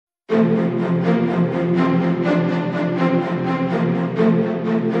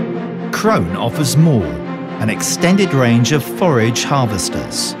KRONE offers more, an extended range of forage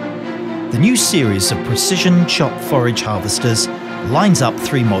harvesters. The new series of precision chop forage harvesters lines up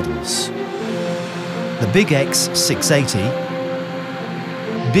 3 models: the BiG X 680,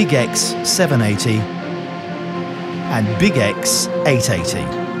 BiG X 780 and BiG X 880.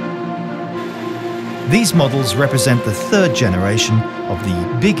 These models represent the 3rd generation of the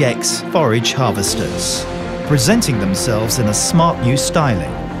BiG X forage harvesters. Presenting themselves in a smart new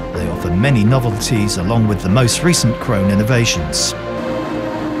styling, they offer many novelties along with the most recent KRONE innovations.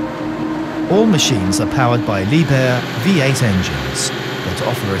 All machines are powered by Liebherr V8 engines that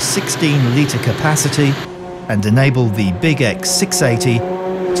offer a 16-litre capacity and enable the BiG X 680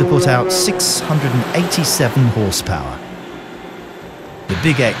 to put out 687 horsepower. The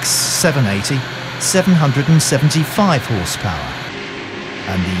BiG X 780, 775 horsepower,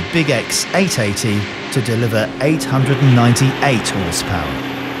 and the BiG X 880 to deliver 898 horsepower.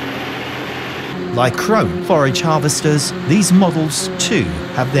 Like KRONE forage harvesters, these models too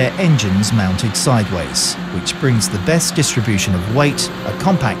have their engines mounted sideways, which brings the best distribution of weight, a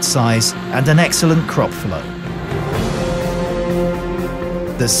compact size and an excellent crop flow.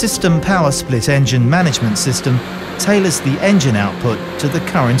 The System Power Split engine management system tailors the engine output to the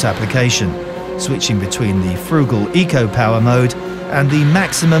current application, switching between the frugal Eco Power mode and the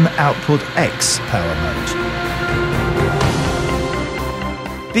Maximum Output X power mode.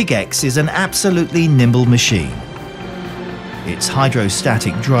 BiG X is an absolutely nimble machine. Its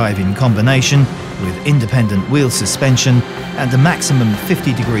hydrostatic drive in combination with independent wheel suspension and a maximum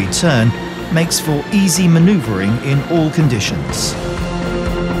 50-degree turn makes for easy manoeuvring in all conditions.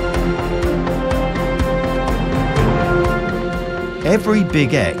 Every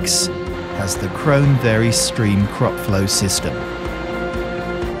BiG X has the KRONE VariStream crop flow system.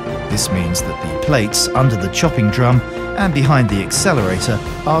 This means that the plates under the chopping drum and behind the accelerator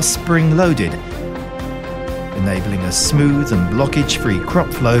are spring-loaded, enabling a smooth and blockage-free crop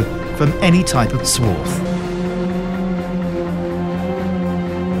flow from any type of swath.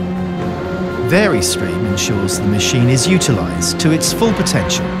 VariStream ensures the machine is utilised to its full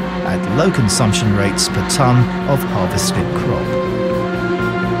potential at low consumption rates per tonne of harvested crop.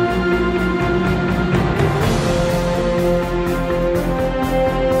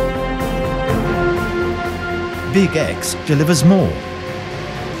 BiG X delivers more.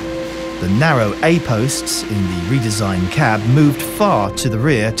 The narrow A-posts in the redesigned cab moved far to the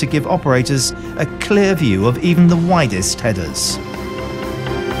rear to give operators a clear view of even the widest headers.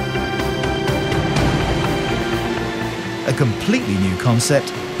 A completely new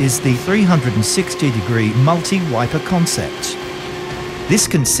concept is the 360-degree multi-wiper concept. This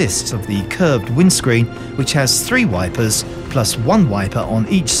consists of the curved windscreen, which has 3 wipers plus 1 wiper on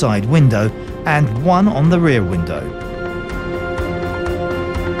each side window and 1 on the rear window.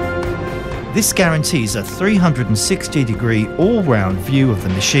 This guarantees a 360-degree all-round view of the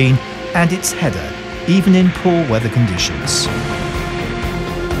machine and its header, even in poor weather conditions.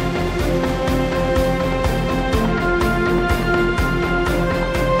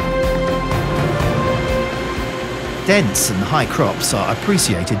 Dense and high crops are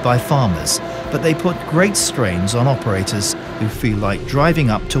appreciated by farmers, but they put great strains on operators who feel like driving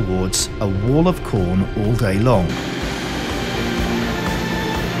up towards a wall of corn all day long.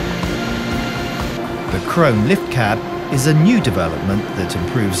 The KRONE lift cab is a new development that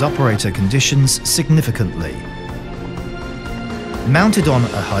improves operator conditions significantly. Mounted on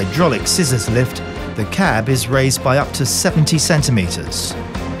a hydraulic scissors lift, the cab is raised by up to 70 centimetres.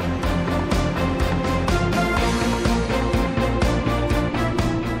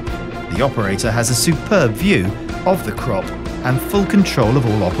 The operator has a superb view of the crop and full control of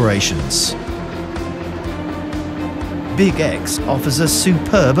all operations. BiG X offers a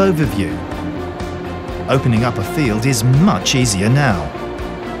superb overview. Opening up a field is much easier now.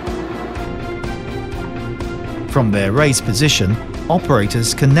 From their raised position,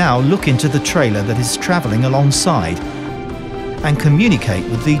 operators can now look into the trailer that is travelling alongside and communicate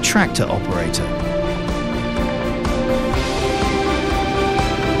with the tractor operator.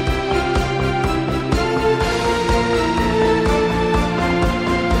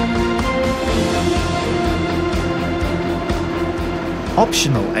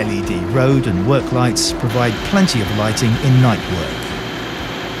 Optional LED road and work lights provide plenty of lighting in night work.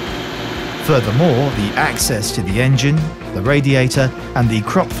 Furthermore, the access to the engine, the radiator and the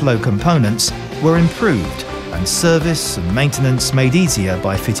crop flow components were improved and service and maintenance made easier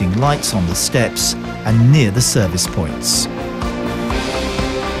by fitting lights on the steps and near the service points.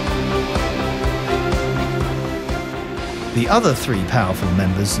 The other 3 powerful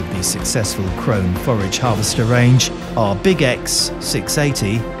members of the successful KRONE forage harvester range are BiG X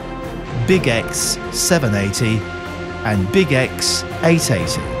 680, BiG X 780 and BiG X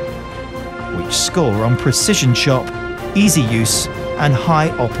 880, which score on precision chop, easy use and high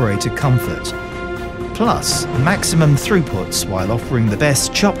operator comfort, plus maximum throughputs while offering the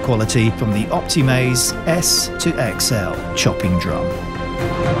best chop quality from the Optimaze S to XL chopping drum.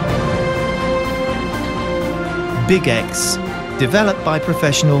 BiG X, developed by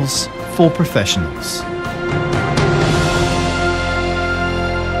professionals for professionals.